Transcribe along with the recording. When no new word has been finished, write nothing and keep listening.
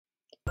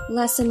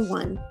Lesson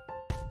 1.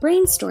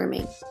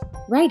 Brainstorming.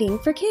 Writing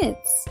for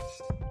kids.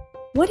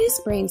 What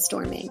is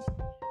brainstorming?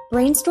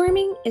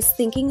 Brainstorming is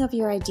thinking of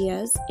your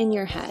ideas in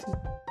your head.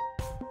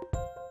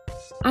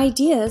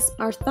 Ideas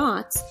are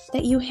thoughts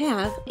that you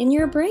have in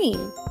your brain.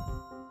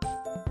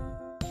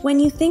 When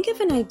you think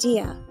of an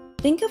idea,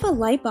 think of a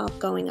light bulb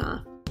going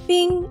off.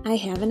 Bing, I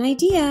have an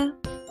idea.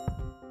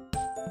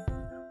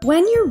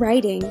 When you're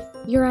writing,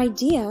 your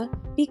idea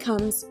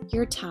becomes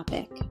your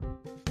topic.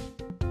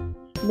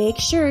 Make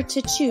sure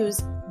to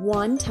choose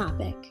one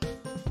topic.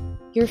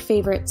 Your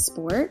favorite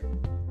sport,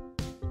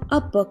 a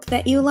book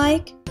that you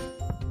like,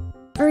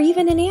 or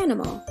even an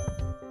animal.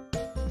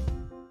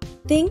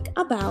 Think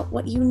about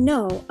what you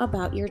know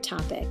about your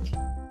topic.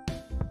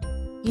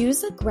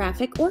 Use a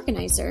graphic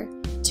organizer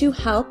to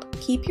help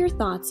keep your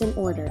thoughts in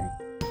order.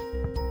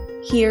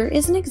 Here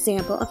is an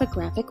example of a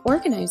graphic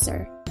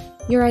organizer.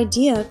 Your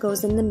idea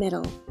goes in the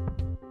middle.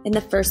 In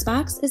the first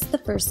box is the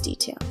first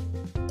detail,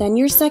 then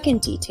your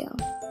second detail,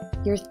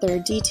 your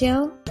third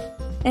detail,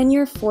 and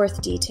your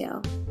fourth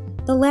detail.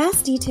 The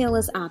last detail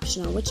is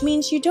optional, which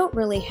means you don't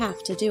really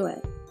have to do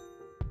it.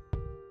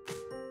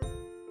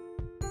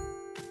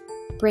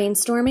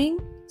 Brainstorming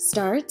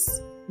starts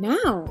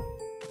now.